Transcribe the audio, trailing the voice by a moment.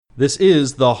This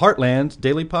is the Heartland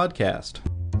Daily Podcast.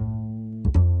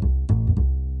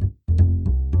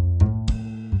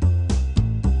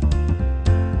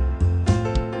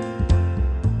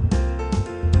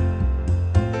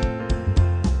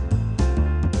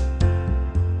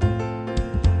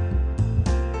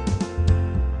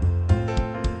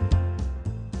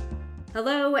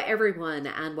 Hello, everyone,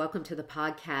 and welcome to the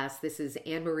podcast. This is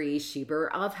Anne-Marie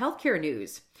Schieber of Healthcare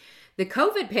News. The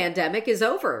COVID pandemic is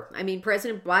over.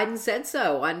 President Biden said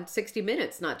so on 60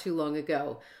 Minutes not too long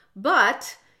ago.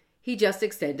 But he just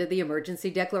extended the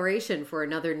emergency declaration for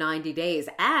another 90 days,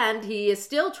 and he is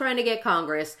still trying to get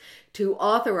Congress to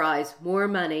authorize more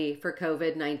money for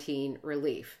COVID-19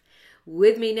 relief.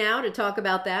 With me now to talk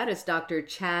about that is Dr.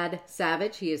 Chad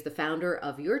Savage. He is the founder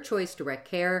of Your Choice Direct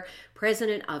Care,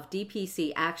 president of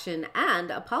DPC Action, and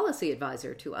a policy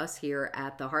advisor to us here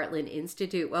at the Heartland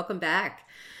Institute. Welcome back.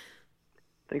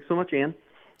 Thanks so much, Ann.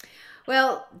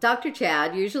 Well, Dr.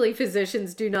 Chad, usually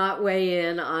physicians do not weigh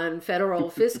in on federal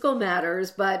fiscal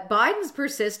matters, but Biden's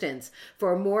persistence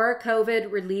for more COVID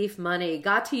relief money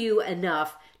got to you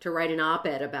enough to write an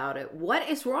op-ed about it. What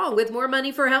is wrong with more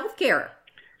money for healthcare?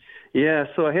 Yeah,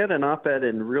 so I had an op-ed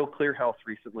in Real Clear Health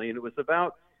recently, and it was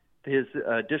about his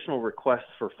additional requests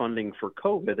for funding for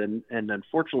COVID, and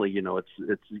unfortunately,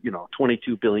 it's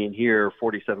 22 billion here,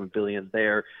 47 billion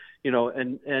there,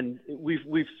 and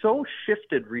we've so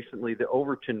shifted recently the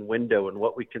Overton window and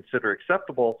what we consider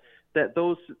acceptable that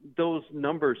those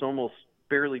numbers almost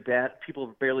people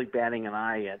are barely batting an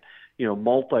eye at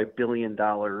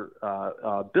multi-billion-dollar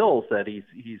bills that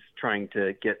he's trying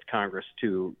to get Congress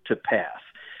to pass.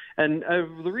 And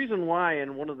the reason why,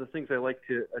 and one of the things I like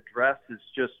to address is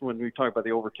just when we talk about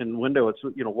the Overton window, it's,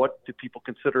 what do people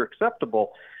consider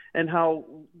acceptable, and how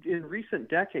in recent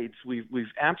decades we've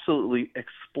absolutely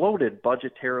exploded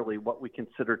budgetarily what we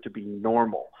consider to be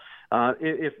normal.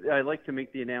 If I like to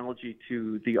make the analogy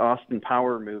to the Austin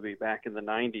Power movie back in the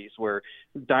 90s, where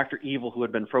Dr. Evil, who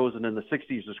had been frozen in the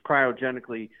 60s, was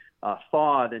cryogenically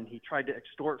thawed, and he tried to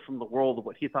extort from the world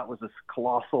what he thought was this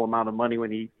colossal amount of money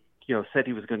when he said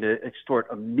he was going to extort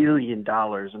 $1 million,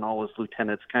 and all his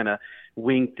lieutenants kind of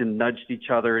winked and nudged each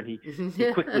other, and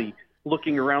he quickly,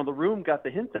 looking around the room, got the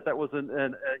hint that was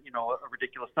a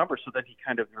ridiculous number. So then he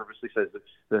kind of nervously says,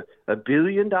 $1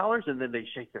 billion, and then they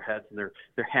shake their heads and they're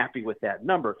happy with that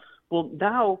number. Well,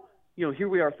 now here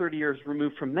we are 30 years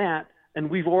removed from that, and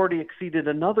we've already exceeded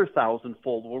another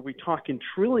thousandfold, where we talk in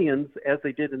trillions as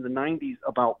they did in the 90s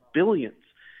about billions.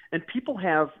 And people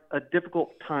have a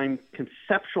difficult time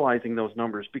conceptualizing those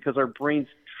numbers because our brains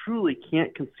truly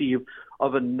can't conceive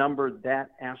of a number that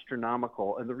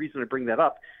astronomical. And the reason I bring that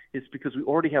up is because we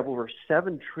already have over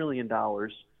 $7 trillion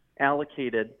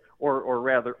allocated, or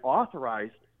rather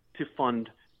authorized, to fund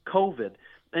COVID.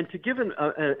 And to give an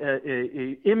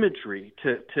imagery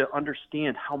to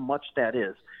understand how much that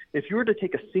is, if you were to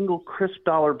take a single crisp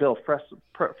dollar bill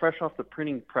fresh off the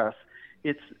printing press,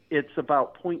 it's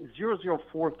about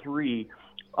 0.0043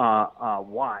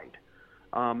 wide.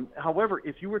 However,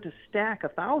 if you were to stack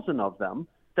 1,000 of them,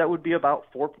 that would be about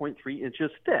 4.3 inches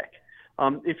thick.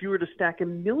 If you were to stack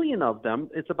 1 million of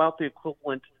them, it's about the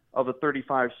equivalent of a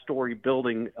 35-story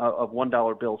building of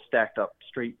 $1 bills stacked up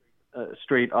straight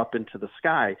up into the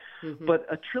sky. Mm-hmm. But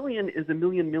a trillion is a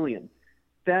million.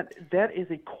 That is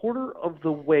a quarter of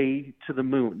the way to the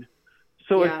moon.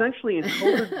 So essentially, in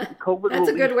COVID that's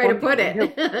a good way to put it.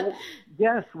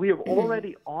 We have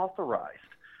already authorized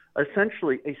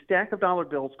essentially a stack of dollar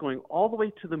bills going all the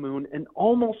way to the moon and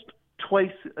almost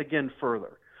twice again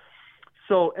further.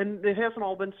 So, and it hasn't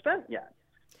all been spent yet.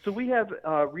 So we have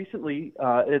recently,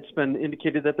 it's been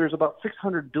indicated that there's about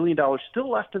 $600 billion still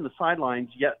left in the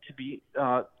sidelines yet to be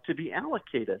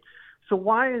allocated. So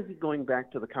why is he going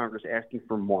back to the Congress asking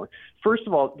for more? First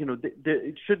of all,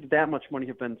 should that much money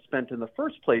have been spent in the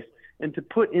first place? And to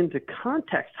put into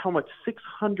context how much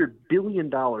 $600 billion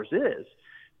is,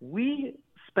 we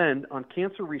spend on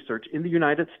cancer research in the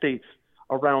United States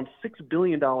around $6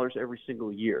 billion every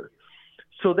single year.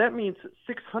 So that means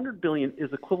 $600 billion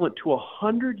is equivalent to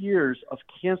 100 years of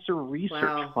cancer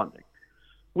research funding,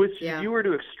 which if you were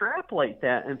to extrapolate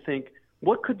that and think,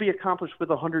 what could be accomplished with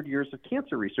 100 years of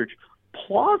cancer research?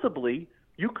 Plausibly,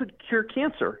 you could cure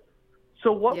cancer.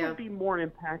 So what would be more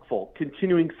impactful?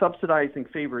 Continuing subsidizing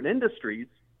favored industries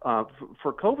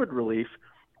for COVID relief,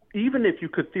 even if you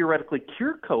could theoretically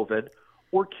cure COVID,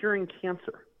 or curing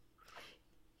cancer?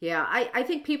 Yeah, I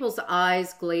think people's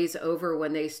eyes glaze over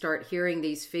when they start hearing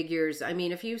these figures.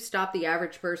 If you stop the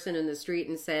average person in the street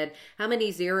and said, how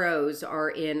many zeros are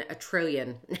in a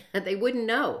trillion? They wouldn't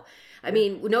know. I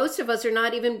mean, most of us are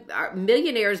not even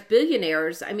millionaires,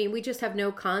 billionaires. I mean, we just have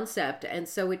no concept. And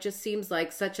so it just seems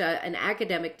like such an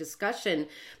academic discussion,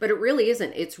 but it really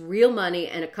isn't. It's real money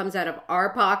and it comes out of our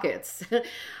pockets.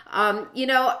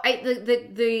 The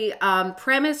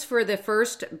premise for the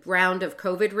first round of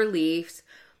COVID relief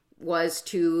was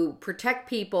to protect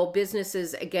people,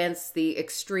 businesses against the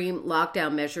extreme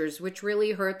lockdown measures, which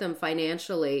really hurt them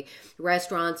financially.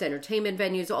 Restaurants, entertainment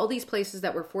venues, all these places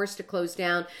that were forced to close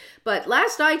down. But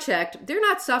last I checked, they're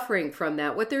not suffering from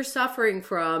that. What they're suffering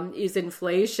from is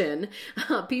inflation.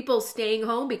 People staying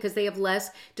home because they have less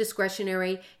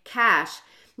discretionary cash.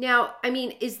 Now, I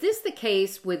mean, is this the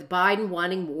case with Biden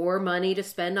wanting more money to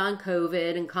spend on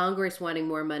COVID and Congress wanting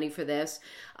more money for this?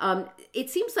 It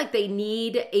seems like they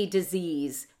need a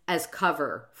disease as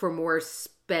cover for more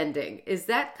spending. Is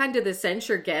that kind of the sense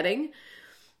you're getting?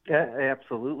 Yeah,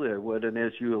 absolutely, I would. And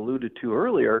as you alluded to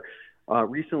earlier,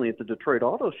 recently at the Detroit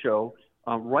Auto Show,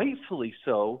 rightfully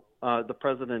so, the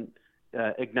president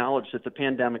acknowledged that the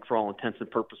pandemic, for all intents and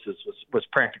purposes, was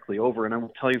practically over. And I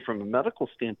will tell you from a medical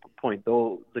standpoint,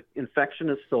 though the infection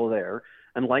is still there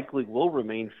and likely will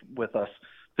remain with us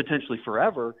potentially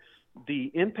forever, the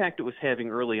impact it was having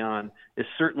early on is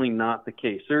certainly not the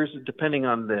case. There's, depending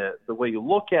on the way you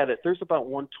look at it, there's about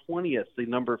 1/20th the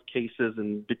number of cases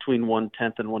and between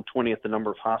 1/10 and 1/20th the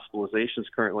number of hospitalizations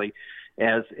currently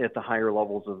as at the higher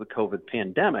levels of the COVID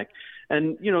pandemic.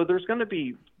 And, there's going to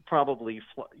be probably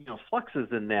fluxes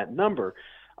in that number.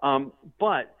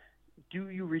 But do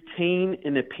you retain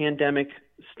in a pandemic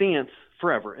stance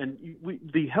forever? And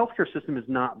the healthcare system is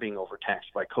not being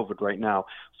overtaxed by COVID right now.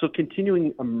 So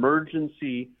continuing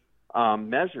emergency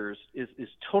measures is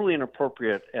totally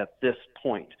inappropriate at this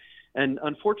point. And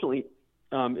unfortunately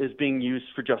is being used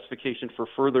for justification for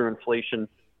further inflation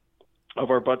of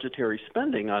our budgetary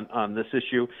spending on this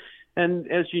issue. And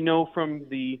as you know from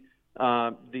the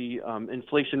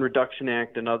Inflation Reduction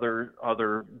Act and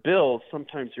other bills,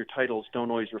 sometimes your titles don't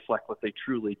always reflect what they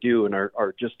truly do and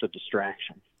are just a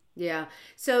distraction. Yeah.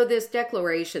 So this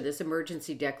declaration, this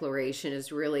emergency declaration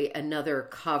is really another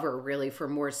cover really for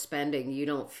more spending. You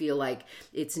don't feel like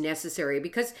it's necessary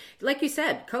because, like you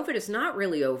said, COVID is not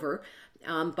really over.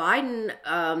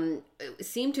 Biden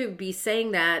seemed to be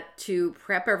saying that to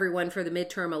prep everyone for the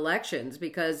midterm elections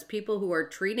because people who are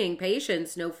treating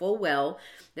patients know full well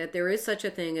that there is such a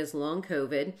thing as long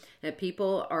COVID, that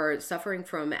people are suffering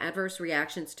from adverse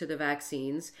reactions to the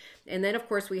vaccines. And then, of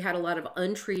course, we had a lot of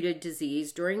untreated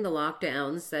disease during the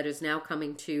lockdowns that is now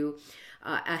coming to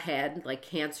a head, like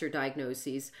cancer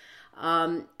diagnoses.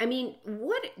 I mean,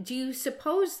 what do you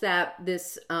suppose that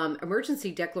this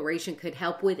emergency declaration could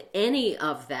help with any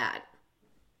of that?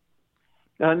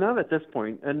 Not at this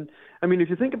point. And I mean, if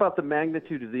you think about the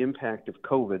magnitude of the impact of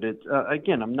COVID, it's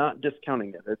again, I'm not discounting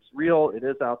it. It's real. It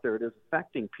is out there. It is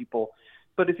affecting people.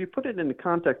 But if you put it into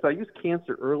context, I used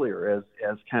cancer earlier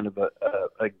as kind of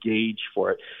a gauge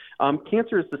for it.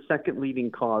 Cancer is the second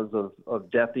leading cause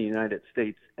of death in the United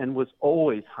States and was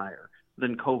always higher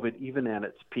than COVID, even at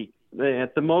its peak.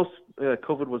 At the most,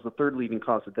 COVID was the third leading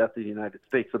cause of death in the United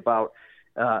States, about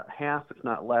half, if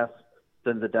not less,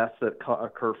 than the deaths that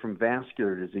occur from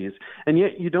vascular disease. And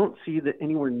yet you don't see that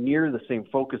anywhere near the same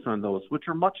focus on those, which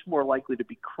are much more likely to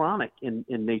be chronic in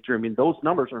nature. I mean, those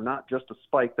numbers are not just a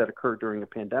spike that occurred during a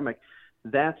pandemic.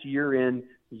 That's year in,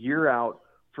 year out,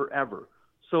 forever.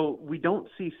 So we don't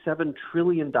see $7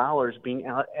 trillion being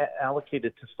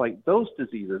allocated to fight those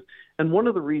diseases. And one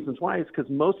of the reasons why is because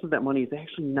most of that money is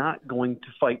actually not going to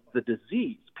fight the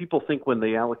disease. People think when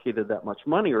they allocated that much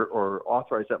money or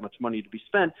authorized that much money to be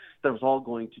spent, that it was all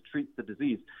going to treat the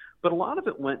disease. But a lot of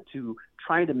it went to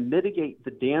try to mitigate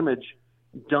the damage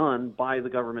done by the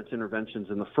government's interventions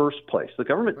in the first place. The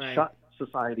government shut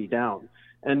society down.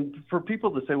 And for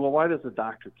people to say, well, why does a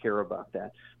doctor care about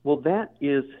that? Well, that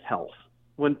is health.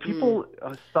 When people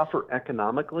suffer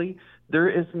economically, there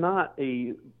is not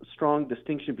a strong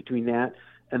distinction between that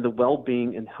and the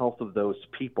well-being and health of those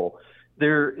people.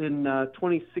 There, in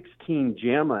 2016,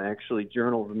 JAMA, actually,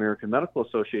 Journal of the American Medical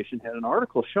Association, had an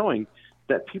article showing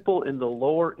that people in the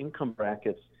lower income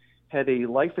brackets had a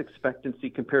life expectancy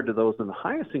compared to those in the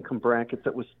highest income brackets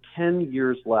that was 10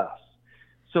 years less.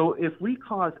 So if we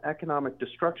cause economic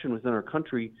destruction within our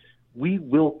country, we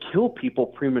will kill people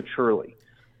prematurely.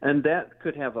 And that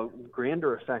could have a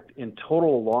grander effect in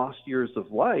total lost years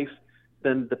of life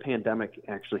than the pandemic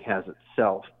actually has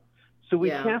itself. So we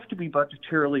have to be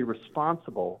budgetarily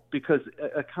responsible because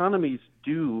economies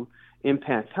do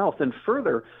impact health. And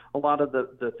further, a lot of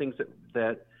the things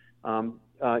that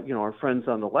our friends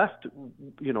on the left,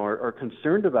 are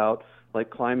concerned about,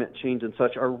 like climate change and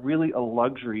such, are really a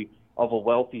luxury of a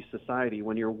wealthy society.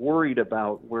 When you're worried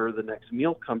about where the next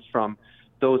meal comes from,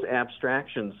 those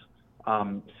abstractions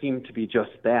seem to be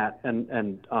just that,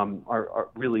 and are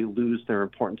really lose their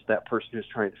importance to that person who's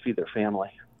trying to feed their family.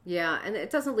 Yeah, and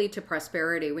it doesn't lead to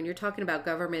prosperity. When you're talking about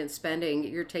government spending,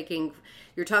 you're talking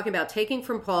about taking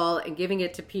from Paul and giving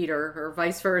it to Peter, or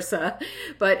vice versa.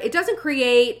 But it doesn't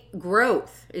create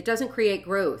growth. It doesn't create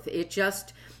growth. It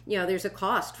just, there's a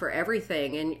cost for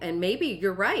everything. And maybe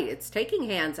you're right. It's taking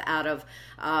hands out of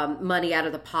money out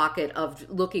of the pocket of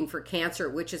looking for cancer,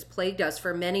 which has plagued us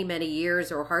for many, many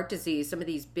years, or heart disease, some of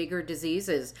these bigger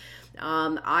diseases.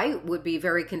 I would be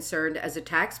very concerned as a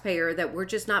taxpayer that we're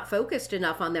just not focused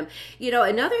enough on them.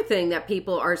 Another thing that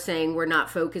people are saying we're not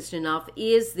focused enough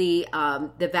is the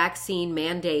vaccine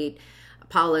mandate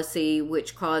policy,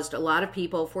 which forced a lot of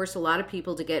people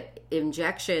to get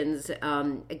injections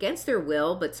against their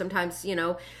will, but sometimes,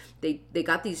 they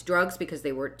got these drugs because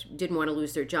they didn't want to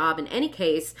lose their job. In any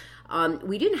case,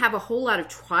 we didn't have a whole lot of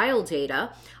trial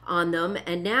data on them,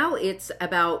 and now it's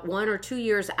about 1 or 2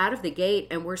 years out of the gate,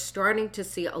 and we're starting to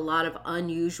see a lot of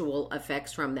unusual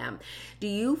effects from them. Do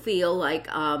you feel like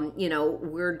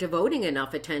we're devoting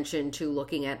enough attention to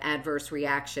looking at adverse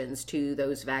reactions to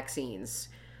those vaccines?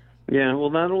 Yeah, well,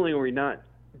 not only are we not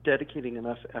dedicating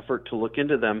enough effort to look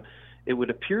into them, it would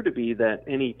appear to be that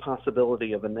any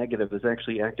possibility of a negative is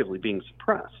actually actively being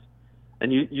suppressed.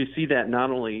 And you see that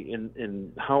not only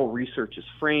in how research is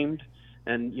framed,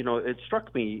 and, it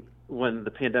struck me when the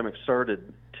pandemic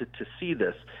started to see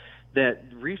this, that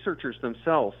researchers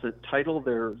themselves that title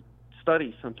their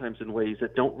studies sometimes in ways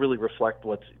that don't really reflect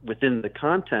what's within the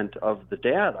content of the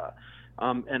data,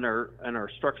 and are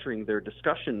structuring their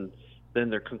discussion, then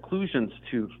their conclusions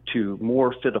to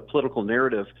more fit a political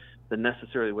narrative than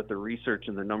necessarily what the research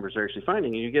and the numbers are actually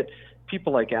finding. And you get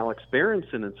people like Alex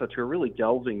Berenson and such who are really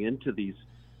delving into these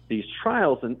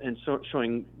trials and so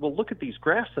showing, well, look at these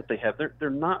graphs that they have. They're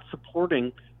not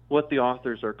supporting what the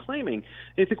authors are claiming.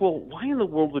 And you think, well, why in the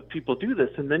world would people do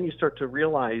this? And then you start to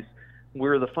realize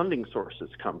where the funding sources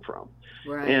come from,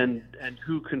 right, and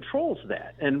who controls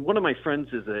that. And one of my friends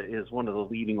is one of the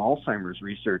leading Alzheimer's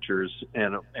researchers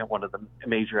at one of the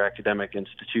major academic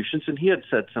institutions, and he had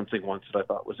said something once that I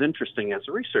thought was interesting as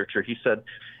a researcher. He said,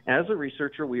 as a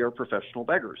researcher, we are professional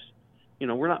beggars.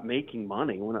 We're not making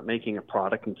money. We're not making a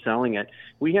product and selling it.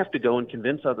 We have to go and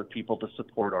convince other people to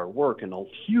support our work, and a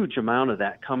huge amount of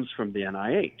that comes from the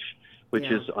NIH, which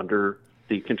is under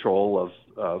the control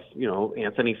of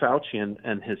Anthony Fauci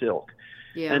and his ilk.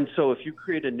 Yeah. And so if you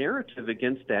create a narrative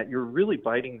against that, you're really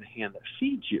biting the hand that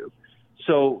feeds you.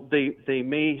 So they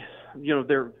may,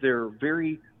 they're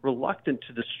very reluctant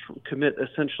to commit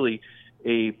essentially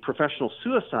a professional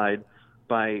suicide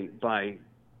by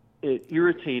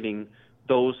irritating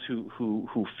those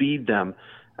who feed them.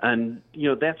 And,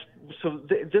 this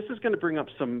is going to bring up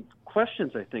some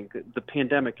questions, I think, the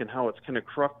pandemic and how it's kind of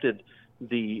corrupted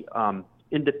the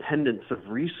independence of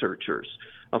researchers,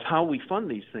 of how we fund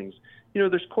these things.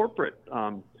 There's corporate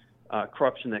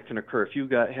corruption that can occur. If you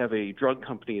have a drug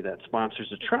company that sponsors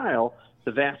a trial,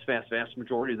 the vast, vast, vast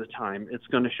majority of the time, it's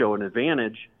going to show an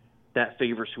advantage that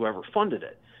favors whoever funded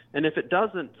it. And if it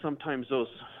doesn't, sometimes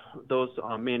those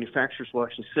manufacturers will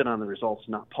actually sit on the results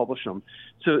and not publish them.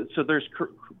 So there's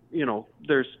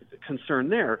concern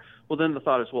there. Well, then the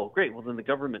thought is, well, great. Well, then the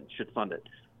government should fund it.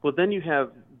 Well, then you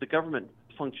have the government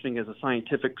functioning as a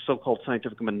so-called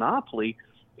scientific monopoly,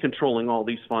 controlling all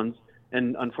these funds.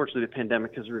 And unfortunately, the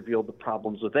pandemic has revealed the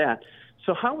problems with that.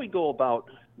 So how we go about,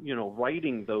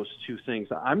 writing those two things,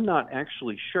 I'm not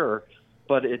actually sure.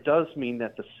 But it does mean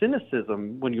that the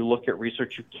cynicism, when you look at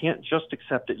research, you can't just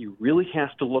accept it. You really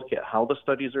have to look at how the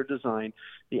studies are designed,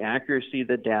 the accuracy of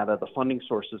the data, the funding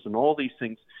sources, and all these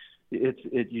things.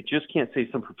 You just can't say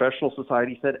some professional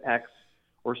society said X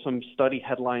or some study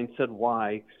headline said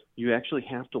Y. You actually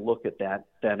have to look at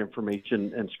that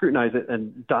information and scrutinize it.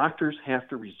 And doctors have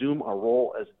to resume a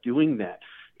role as doing that.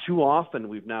 Too often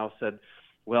we've now said,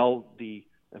 well, the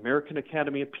American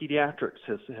Academy of Pediatrics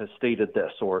has stated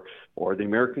this, or the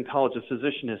American College of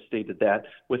Physicians has stated that,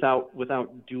 without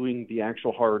doing the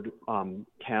actual hard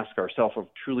task ourselves of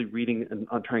truly reading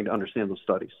and trying to understand those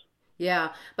studies. Yeah,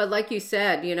 but like you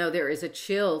said, there is a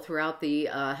chill throughout the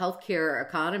healthcare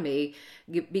economy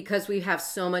because we have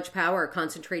so much power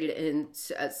concentrated in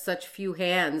such few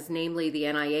hands, namely the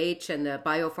NIH and the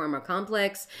biopharma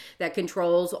complex that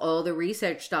controls all the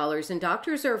research dollars. And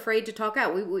doctors are afraid to talk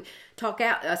out. We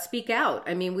speak out.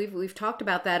 I mean, we've talked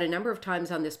about that a number of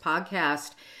times on this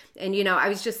podcast. And, I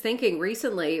was just thinking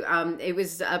recently, it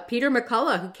was Peter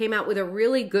McCullough who came out with a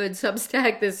really good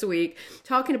Substack this week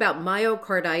talking about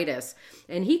myocarditis.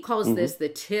 And he calls this the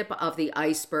tip of the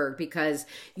iceberg, because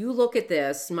you look at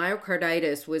this,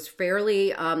 myocarditis was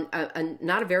fairly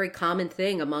not a very common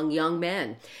thing among young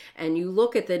men. And you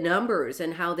look at the numbers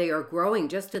and how they are growing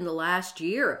just in the last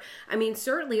year. I mean,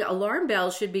 certainly alarm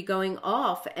bells should be going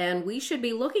off, and we should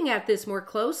be looking at this more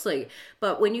closely.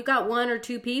 But when you got one or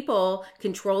two people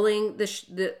controlling the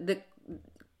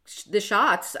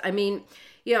shots, I mean,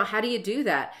 how do you do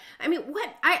that? I mean,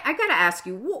 I got to ask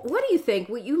you, what do you think?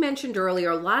 What you mentioned earlier,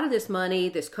 a lot of this money,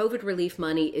 this COVID relief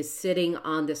money, is sitting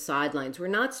on the sidelines. We're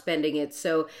not spending it.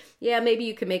 So yeah, maybe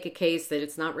you can make a case that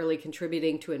it's not really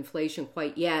contributing to inflation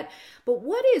quite yet. But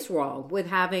what is wrong with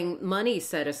having money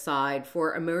set aside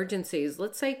for emergencies?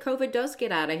 Let's say COVID does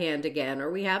get out of hand again, or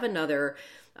we have another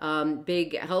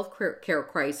big health care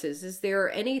crisis. Is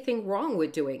there anything wrong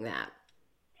with doing that?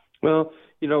 Well,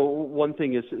 one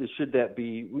thing is should that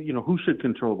be, who should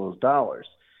control those dollars?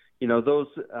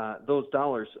 Those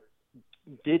dollars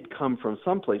did come from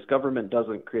someplace. Government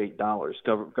doesn't create dollars.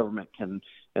 Government can,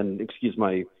 and excuse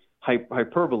my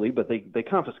hyperbole, but they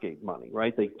confiscate money,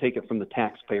 right? They take it from the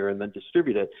taxpayer and then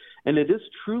distribute it. And it is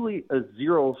truly a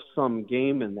zero-sum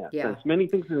game in that sense. Many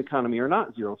things in the economy are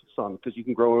not zero-sum, because you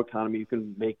can grow an economy, you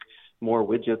can make more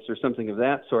widgets or something of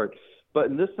that sort. But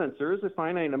in this sense, there is a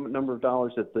finite number of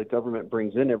dollars that the government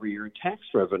brings in every year in tax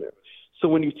revenue. So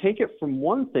when you take it from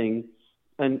one thing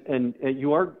and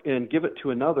give it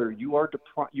to another, you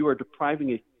are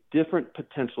depriving a different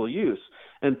potential use.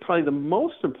 And probably the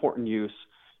most important use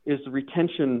is the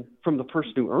retention from the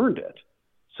person who earned it.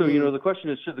 So, the question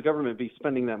is, should the government be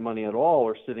spending that money at all,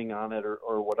 or sitting on it,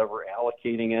 or whatever,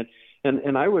 allocating it?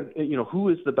 And I would, who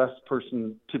is the best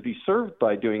person to be served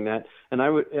by doing that? And I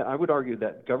would argue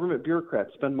that government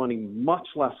bureaucrats spend money much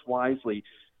less wisely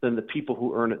than the people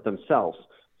who earn it themselves.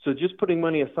 So just putting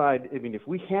money aside, I mean,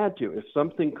 if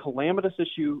something calamitous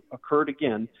issue occurred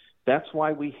again, that's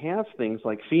why we have things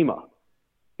like FEMA.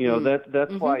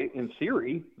 That's why, in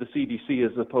theory, the CDC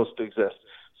is supposed to exist.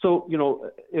 So,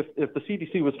 if the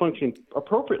CDC was functioning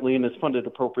appropriately and is funded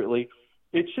appropriately,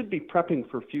 it should be prepping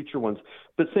for future ones.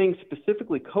 But saying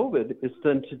specifically COVID is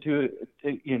then to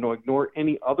ignore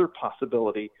any other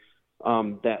possibility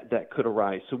that could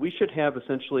arise. So we should have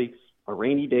essentially a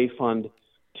rainy day fund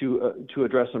to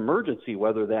address emergency,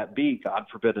 whether that be, God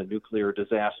forbid, a nuclear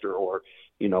disaster, or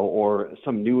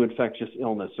some new infectious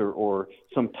illness, or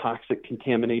some toxic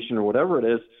contamination, or whatever it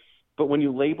is. But when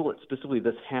you label it specifically,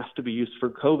 this has to be used for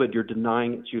COVID, you're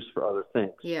denying its use for other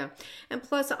things. Yeah. And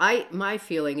plus, my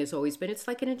feeling has always been, it's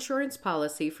like an insurance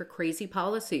policy for crazy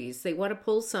policies. They want to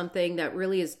pull something that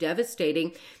really is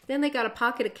devastating. Then they got a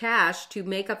pocket of cash to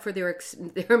make up for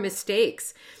their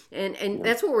mistakes. And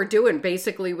that's what we're doing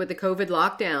basically with the COVID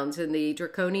lockdowns and the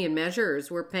draconian measures.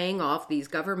 We're paying off these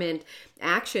government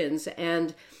actions.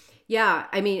 And yeah,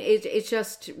 I mean, it's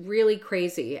just really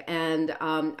crazy. And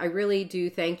I really do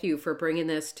thank you for bringing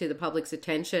this to the public's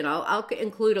attention. I'll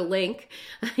include a link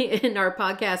in our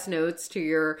podcast notes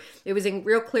to it was in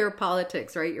Real Clear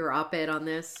Politics, right? Your op-ed on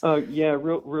this? Yeah,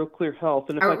 Real Clear Health.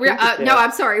 And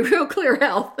I'm sorry, Real Clear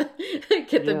Health.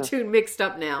 Get them two mixed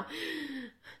up now.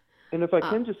 And if I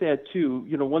can just add too,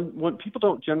 when people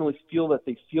don't generally feel that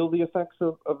they feel the effects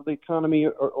of the economy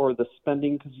or the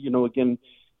spending, because, again,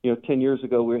 10 years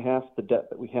ago, we were half the debt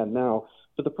that we have now.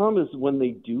 But the problem is when they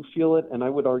do feel it, and I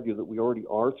would argue that we already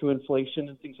are through inflation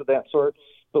and things of that sort,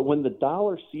 but when the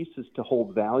dollar ceases to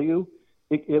hold value,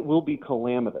 it will be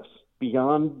calamitous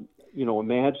beyond,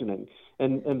 imagining.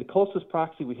 And the closest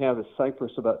proxy we have is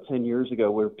Cyprus about 10 years ago,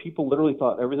 where people literally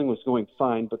thought everything was going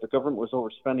fine, but the government was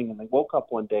overspending, and they woke up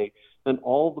one day and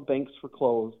all the banks were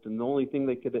closed, and the only thing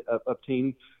they could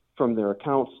obtain from their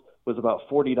accounts was about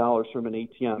 $40 from an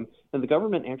ATM, and the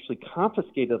government actually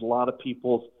confiscated a lot of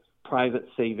people's private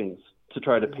savings to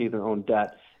try to pay their own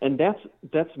debt. And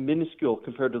that's minuscule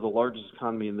compared to the largest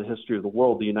economy in the history of the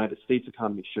world, the United States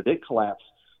economy, should it collapse.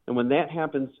 And when that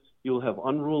happens, you'll have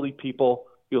unruly people,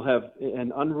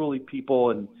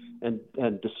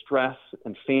 and distress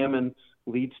and famine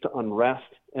leads to unrest.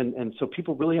 And so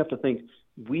people really have to think,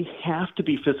 we have to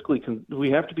be fiscally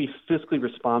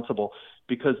responsible,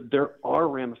 because there are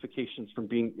ramifications from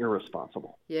being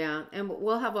irresponsible. Yeah, and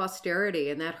we'll have austerity,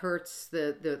 and that hurts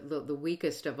the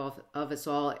weakest of us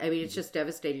all. I mean, it's just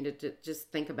devastating to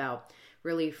just think about.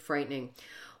 Really frightening.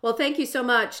 Well, thank you so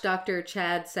much, Dr.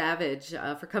 Chad Savage,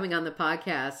 for coming on the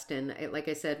podcast. And like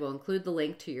I said, we'll include the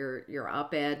link to your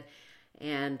op-ed,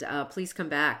 and please come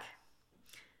back.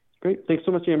 Great. Thanks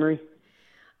so much, Anne-Marie.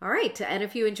 All right. And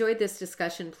if you enjoyed this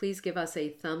discussion, please give us a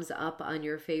thumbs up on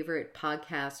your favorite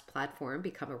podcast platform,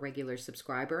 become a regular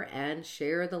subscriber, and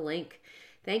share the link.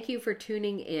 Thank you for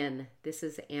tuning in. This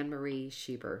is Anne Marie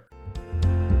Schieber.